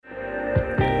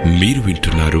మీరు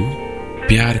వింటున్నారు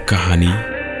ప్యార్ Kahani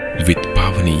with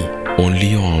Pavani only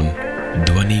on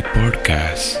ధ్వని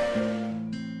పాడ్కాస్ట్.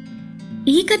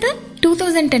 ఈ కథ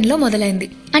 2010లో మొదలైంది.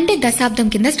 అంటే దశాబ్దం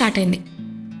కింద స్టార్ట్ అయింది.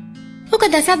 ఒక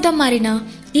దశాబ్దం మారినా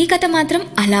ఈ కథ మాత్రం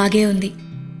అలాగే ఉంది.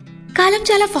 కాలం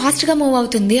చాలా ఫాస్ట్గా మూవ్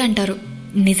అవుతుంది అంటారు.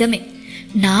 నిజమే.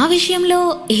 నా విషయంలో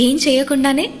ఏం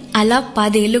చేయకుండానే అలా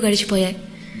 10 ఏళ్ళు గడిచిపోయాయి.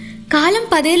 కాలం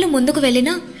 10 ఏళ్ళు ముందుకు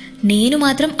వెళ్ళినా నేను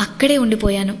మాత్రం అక్కడే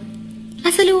ఉండిపోయాను.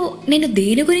 అసలు నేను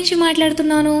దేని గురించి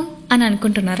మాట్లాడుతున్నాను అని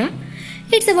అనుకుంటున్నారా?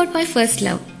 It's about my first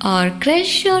love or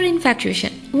crush or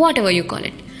infatuation, whatever you call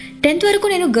it. 10th వరకు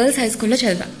నేను గర్ల్స్ హై స్కూల్లో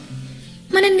చదివా.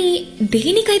 మనల్ని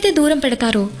దేనికైతే దూరం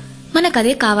పెడతారో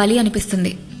మనకదే కావాలి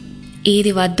అనిపిస్తుంది.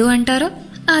 ఏది వద్దు అంటారో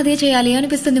అదే చేయాలి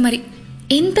అనిపిస్తుంది. మరి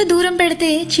ఎంత దూరం పెడితే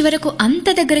చివరకు అంత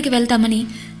దగ్గరికి వెళ్తామని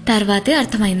తర్వాతే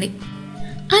అర్థమైంది.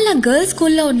 అలా గర్ల్స్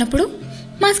స్కూల్లో ఉన్నప్పుడు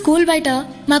మా స్కూల్ బయట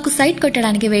మాకు సైట్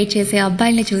కొట్టడానికి వెయిట్ చేసే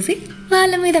అబ్బాయిల్ని చూసి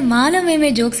వాళ్ళ మీద మాలో మేమే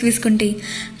జోక్స్ వేసుకుంటే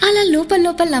అలా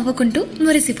లోపల నవ్వుకుంటూ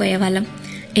మురిసిపోయేవాళ్ళం.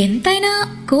 ఎంతైనా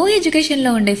కో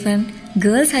ఎడ్యుకేషన్లో ఉండే ఫన్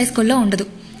గర్ల్స్ హై స్కూల్లో ఉండదు.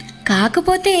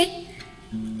 కాకపోతే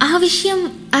ఆ విషయం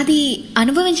అది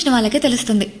అనుభవించిన వాళ్ళకే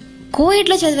తెలుస్తుంది. కో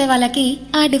ఎడ్లో చదివే వాళ్ళకి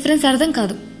ఆ డిఫరెన్స్ అర్థం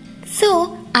కాదు. సో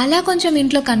అలా కొంచెం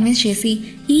ఇంట్లో కన్విన్స్ చేసి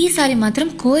ఈసారి మాత్రం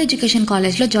కో ఎడ్యుకేషన్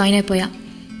కాలేజ్లో జాయిన్ అయిపోయా.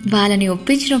 వాళ్ళని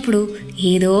ఒప్పించినప్పుడు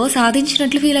ఏదో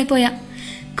సాధించినట్లు ఫీల్ అయిపోయా.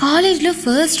 కాలేజ్లో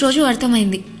ఫస్ట్ రోజు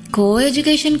అర్థమైంది కో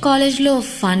ఎడ్యుకేషన్ కాలేజ్లో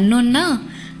ఫన్ ఉన్నా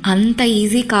అంత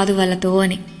ఈజీ కాదు వాళ్ళతో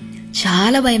అని.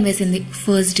 చాలా భయం వేసింది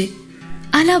ఫస్ట్ డే.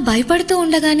 అలా భయపడుతూ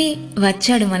ఉండగానే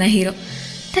వచ్చాడు మన హీరో.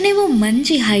 తనేమో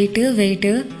మంచి హైట్,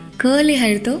 వెయిట్, కర్లీ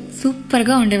హెయిర్తో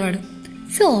సూపర్గా ఉండేవాడు.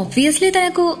 సో ఆబ్వియస్లీ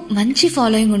తనకు మంచి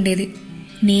ఫాలోయింగ్ ఉండేది.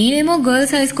 నేనేమో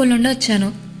గర్ల్స్ హై స్కూల్ నుండి వచ్చాను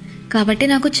కాబట్టి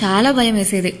నాకు చాలా భయం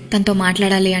వేసేది తనతో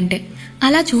మాట్లాడాలి అంటే.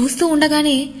 అలా చూస్తూ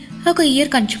ఉండగానే ఒక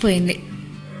ఇయర్ కంచిపోయింది.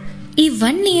 ఈ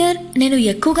 1 ఇయర్ నేను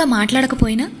ఎక్కువగా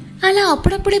మాట్లాడకపోయినా అలా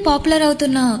అప్పుడప్పుడే పాపులర్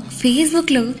అవుతున్న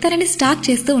ఫేస్బుక్లో తనని స్టాక్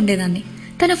చేస్తూ ఉండేదాన్ని.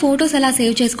 తన ఫొటోస్ అలా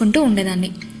సేవ్ చేసుకుంటూ ఉండేదాన్ని.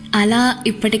 అలా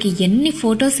ఇప్పటికి ఎన్ని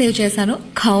ఫొటోస్ సేవ్ చేశానో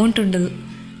కౌంట్ ఉండదు.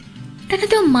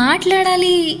 తనతో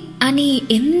మాట్లాడాలి అని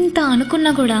ఎంత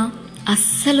అనుకున్నా కూడా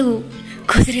అస్సలు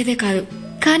కుదిరేదే కాదు.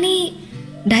 కానీ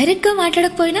డైరెక్ట్గా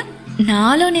మాట్లాడకపోయినా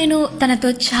నాలో నేను తనతో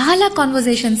చాలా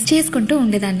కాన్వర్జేషన్స్ చేసుకుంటూ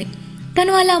ఉండేదాన్ని.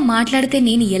 తను అలా మాట్లాడితే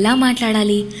నేను ఎలా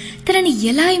మాట్లాడాలి, తనని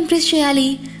ఎలా ఇంప్రెస్ చేయాలి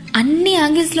అన్ని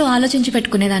యాంగిల్స్లో ఆలోచించి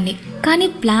పెట్టుకునేదాన్ని. కానీ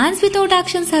plans without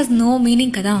actions has no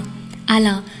meaning కదా.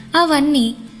 అలా అవన్నీ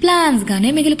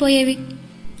ప్లాన్స్గానే మిగిలిపోయేవి.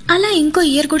 అలా ఇంకో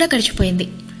ఇయర్ కూడా గడిచిపోయింది.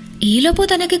 ఈలోపు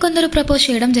తనకి కొందరు ప్రపోజ్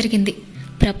చేయడం జరిగింది.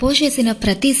 ప్రపోజ్ చేసిన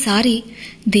ప్రతిసారి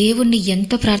దేవుణ్ణి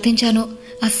ఎంత ప్రార్థించానో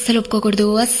అస్సలు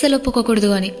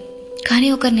ఒప్పుకోకూడదు అని. కానీ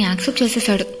ఒకరిని యాక్సెప్ట్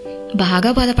చేసేసాడు. బాగా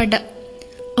బాధపడ్డా.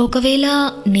 ఒకవేళ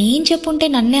నేను చెప్పుంటే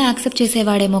నన్నే యాక్సెప్ట్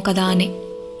చేసేవాడేమో కదా అని.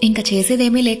 ఇంకా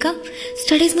చేసేదేమీ లేక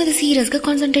స్టడీస్ మీద సీరియస్గా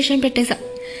కాన్సన్ట్రేషన్ పెట్టేశా.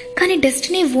 కానీ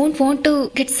destiny want to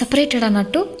get separated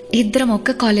అన్నట్టు ఇద్దరం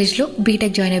ఒక్క కాలేజ్లో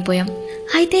బీటెక్ జాయిన్ అయిపోయాం.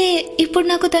 అయితే ఇప్పుడు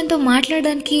నాకు తనతో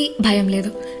మాట్లాడడానికి భయం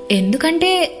లేదు.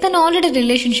 ఎందుకంటే తను ఆల్రెడీ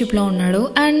రిలేషన్షిప్లో ఉన్నాడు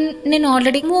అండ్ నేను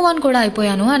ఆల్రెడీ మూవ్ ఆన్ కూడా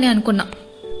అయిపోయాను అని అనుకున్నా.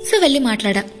 సో వెళ్ళి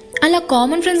మాట్లాడా. అలా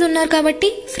కామన్ ఫ్రెండ్స్ ఉన్నారు కాబట్టి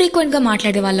ఫ్రీక్వెంట్గా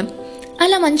మాట్లాడేవాళ్ళం.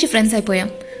 అలా మంచి ఫ్రెండ్స్ అయిపోయాం.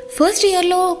 ఫస్ట్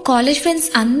ఇయర్లో కాలేజ్ ఫ్రెండ్స్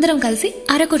అందరం కలిసి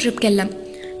అరకు ట్రిప్కి వెళ్ళాం.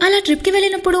 అలా ట్రిప్కి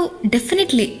వెళ్ళినప్పుడు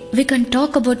definitely we can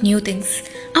talk about new things.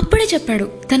 అప్పుడే చెప్పాడు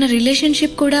తన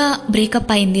రిలేషన్షిప్ కూడా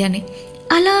బ్రేకప్ అయింది అని.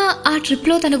 అలా ఆ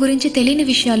ట్రిప్లో తన గురించి తెలియని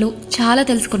విషయాలు చాలా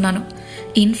తెలుసుకున్నాను.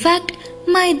 ఇన్ఫ్యాక్ట్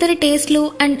మా ఇద్దరి టేస్ట్లు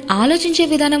అండ్ ఆలోచించే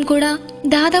విధానం కూడా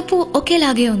దాదాపు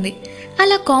ఒకేలాగే ఉంది.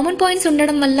 అలా కామన్ పాయింట్స్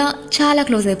ఉండడం వల్ల చాలా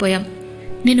క్లోజ్ అయిపోయాం.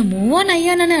 నేను మూవ్ ఆన్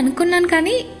అయ్యానని అనుకున్నాను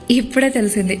కానీ ఇప్పుడే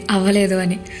తెలిసింది అవ్వలేదు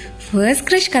అని. ఫస్ట్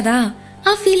క్రష్ కదా,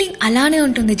 ఆ ఫీలింగ్ అలానే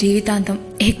ఉంటుంది జీవితాంతం,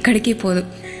 ఎక్కడికి పోదు.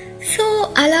 సో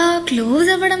అలా క్లోజ్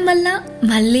అవ్వడం వల్ల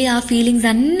మళ్ళీ ఆ ఫీలింగ్స్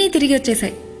అన్నీ తిరిగి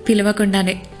వచ్చేసాయి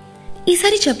పిలవకుండానే.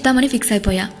 ఈసారి చెప్తామని ఫిక్స్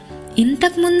అయిపోయా.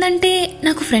 ఇంతకు ముందంటే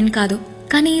నాకు ఫ్రెండ్ కాదు,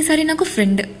 కానీ ఈసారి నాకు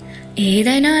ఫ్రెండ్.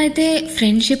 ఏదైనా అయితే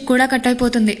ఫ్రెండ్షిప్ కూడా కట్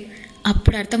అయిపోతుంది.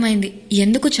 అప్పుడు అర్థమైంది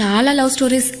ఎందుకు చాలా లవ్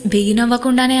స్టోరీస్ బిగిన్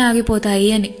అవ్వకుండానే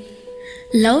ఆగిపోతాయి అని.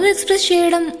 లవ్ ఎక్స్ప్రెస్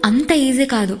చేయడం అంత ఈజీ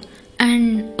కాదు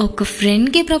అండ్ ఒక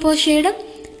ఫ్రెండ్కి ప్రపోజ్ చేయడం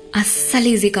అస్సలు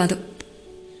ఈజీ కాదు.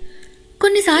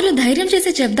 కొన్నిసార్లు ధైర్యం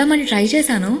చేసి చెప్దామని ట్రై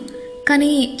చేశాను కానీ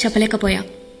చెప్పలేకపోయా.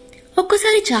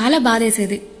 ఒక్కోసారి చాలా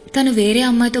బాధేసేది తను వేరే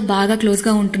అమ్మాయితో బాగా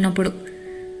క్లోజ్గా ఉంటున్నప్పుడు.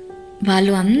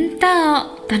 వాళ్ళు అంతా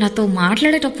తనతో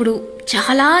మాట్లాడేటప్పుడు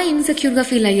చాలా ఇన్సెక్యూర్గా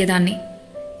ఫీల్ అయ్యేదాన్ని.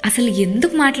 అసలు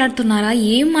ఎందుకు మాట్లాడుతున్నారా,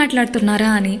 ఏం మాట్లాడుతున్నారా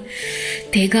అని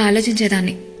తెగ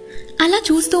ఆలోచించేదాన్ని. అలా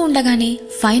చూస్తూ ఉండగానే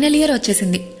ఫైనల్ ఇయర్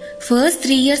వచ్చేసింది. ఫస్ట్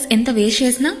 3 ఇయర్స్ ఎంత వేస్ట్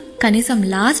చేసినా కనీసం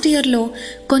లాస్ట్ ఇయర్లో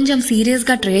కొంచెం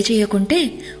సీరియస్గా ట్రై చేయకుంటే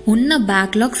ఉన్న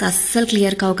బ్యాక్లాగ్స్ అస్సలు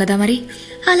క్లియర్ కావు కదా మరి.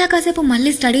 అలా కాసేపు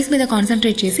మళ్ళీ స్టడీస్ మీద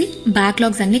కాన్సన్ట్రేట్ చేసి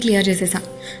బ్యాక్లాగ్స్ అన్నీ క్లియర్ చేసేసా.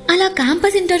 అలా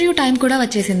క్యాంపస్ ఇంటర్వ్యూ టైం కూడా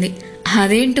వచ్చేసింది.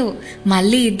 అదేంటో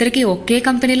మళ్ళీ ఇద్దరికి ఒకే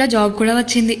కంపెనీలో జాబ్ కూడా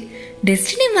వచ్చింది.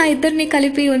 డెస్టినీ మా ఇద్దరిని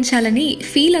కలిపి ఉంచాలని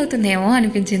ఫీల్ అవుతుందేమో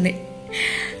అనిపించింది.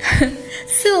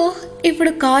 సో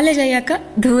ఇప్పుడు కాలేజ్ అయ్యాక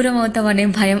దూరం అవుతామనే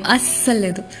భయం అస్సలు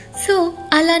లేదు. సో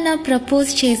అలా నా ప్రపోజ్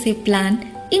చేసే ప్లాన్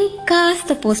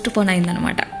ఇంకాస్త పోస్ట్ పోన్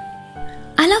అయిందనమాట.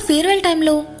 అలా ఫేర్వెల్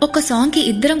టైంలో ఒక సాంగ్కి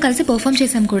ఇద్దరం కలిసి పర్ఫామ్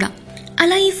చేసాం కూడా.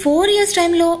 అలా ఈ 4 years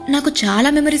టైంలో నాకు చాలా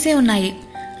మెమరీసే ఉన్నాయి.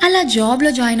 అలా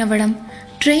జాబ్లో జాయిన్ అవ్వడం,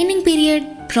 ట్రైనింగ్ పీరియడ్,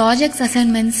 ప్రాజెక్ట్స్,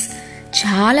 అసైన్మెంట్స్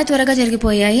చాలా త్వరగా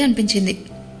జరిగిపోయాయి అనిపించింది.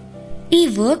 ఈ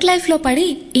వర్క్ లైఫ్లో పడి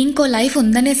ఇంకో లైఫ్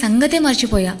ఉందనే సంగతే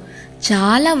మర్చిపోయా.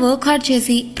 చాలా వర్క్ హార్డ్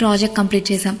చేసి ప్రాజెక్ట్ కంప్లీట్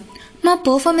చేశాం. మా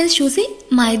పర్ఫార్మెన్స్ చూసి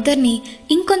మా ఇద్దరిని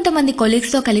ఇంకొంతమంది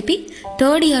కొలీగ్స్తో కలిపి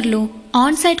 3rd yearలో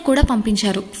ఆన్ సైట్ కూడా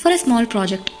పంపించారు ఫర్ ఎ స్మాల్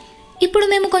ప్రాజెక్ట్. ఇప్పుడు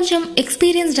మేము కొంచెం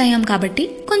ఎక్స్పీరియన్స్డ్ అయ్యాం కాబట్టి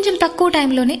కొంచెం తక్కువ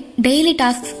టైంలోనే డైలీ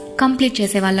టాస్క్స్ కంప్లీట్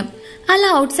చేసేవాళ్ళం. అలా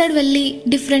అవుట్ సైడ్ వెళ్ళి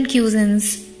different cuisines,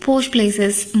 post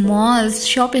places, malls,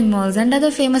 shopping malls and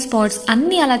other famous spots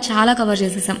అన్నీ అలా చాలా కవర్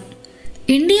చేసేసాం.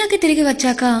 ఇండియాకి తిరిగి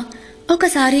వచ్చాక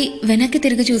ఒకసారి వెనక్కి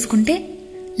తిరిగి చూసుకుంటే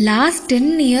లాస్ట్ 10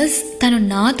 years తను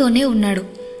నాతోనే ఉన్నాడు.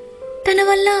 తన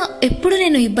వల్ల ఎప్పుడు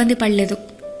నేను ఇబ్బంది పడలేదు.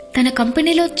 తన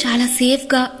కంపెనీలో చాలా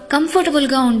సేఫ్గా,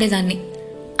 కంఫర్టబుల్గా ఉండేదాన్ని.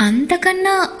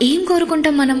 అంతకన్నా ఏం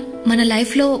కోరుకుంటాం మనం మన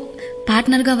లైఫ్లో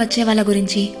పార్ట్నర్గా వచ్చే వాళ్ళ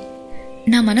గురించి?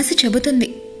 నా మనసు చెబుతుంది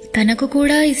తనకు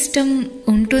కూడా ఇష్టం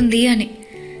ఉంటుంది అని.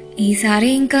 ఈసారి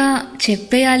ఇంకా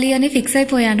చెప్పేయాలి అని ఫిక్స్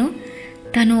అయిపోయాను.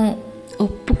 తను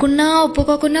ఒప్పుకున్నా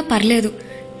ఒప్పుకోకున్నా పర్లేదు,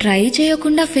 ట్రై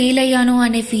చేయకుండా ఫెయిల్ అయ్యాను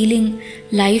అనే ఫీలింగ్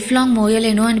లైఫ్ లాంగ్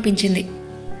మోయలేను అనిపించింది.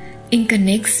 ఇంకా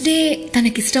నెక్స్ట్ డే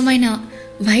తనకిష్టమైన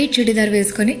వైట్ చుడిదార్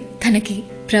వేసుకొని తనకి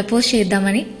ప్రపోజ్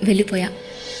చేద్దామని వెళ్ళిపోయా.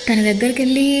 తన దగ్గరికి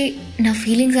వెళ్ళి నా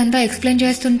ఫీలింగ్స్ అంతా ఎక్స్ప్లెయిన్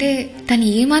చేస్తుంటే తను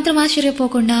ఏమాత్రం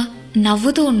ఆశ్చర్యపోకుండా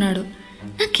నవ్వుతూ ఉన్నాడు.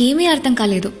 నాకేమీ అర్థం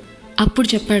కాలేదు. అప్పుడు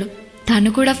చెప్పాడు తను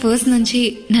కూడా ఫస్ట్ నుంచి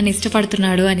నన్ను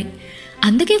ఇష్టపడుతున్నాడు అని.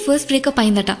 అందుకే ఫస్ట్ బ్రేకప్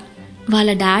అయిందట.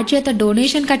 వాళ్ళ డాడ్ చేత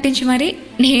డొనేషన్ కట్టించి మరీ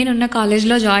నేనున్న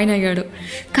కాలేజ్లో జాయిన్ అయ్యాడు.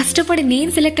 కష్టపడి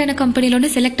నేను సెలెక్ట్ అయిన కంపెనీలోనే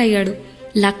సెలెక్ట్ అయ్యాడు.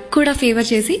 లక్ కూడా ఫేవర్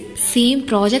చేసి సేమ్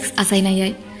ప్రాజెక్ట్స్ అసైన్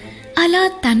అయ్యాయి. అలా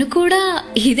తను కూడా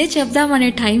ఇదే చెప్దామనే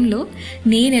టైంలో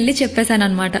నేను వెళ్ళి చెప్పేశాను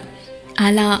అనమాట.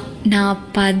 అలా నా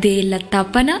 10 ఏళ్ల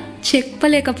తపన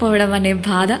చెప్పలేకపోవడం అనే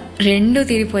బాధ రెండూ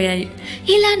తీరిపోయాయి.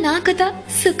 ఇలా నా కథ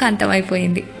సుఖాంతం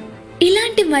అయిపోయింది.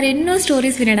 ఇలాంటి మరెన్నో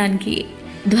స్టోరీస్ వినడానికి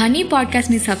ధ్వని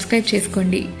పాడ్కాస్ట్ని సబ్స్క్రైబ్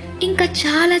చేసుకోండి. ఇంకా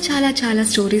చాలా చాలా చాలా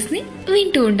స్టోరీస్ని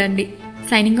వింటూ ఉండండి.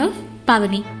 Signing off,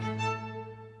 Pavani.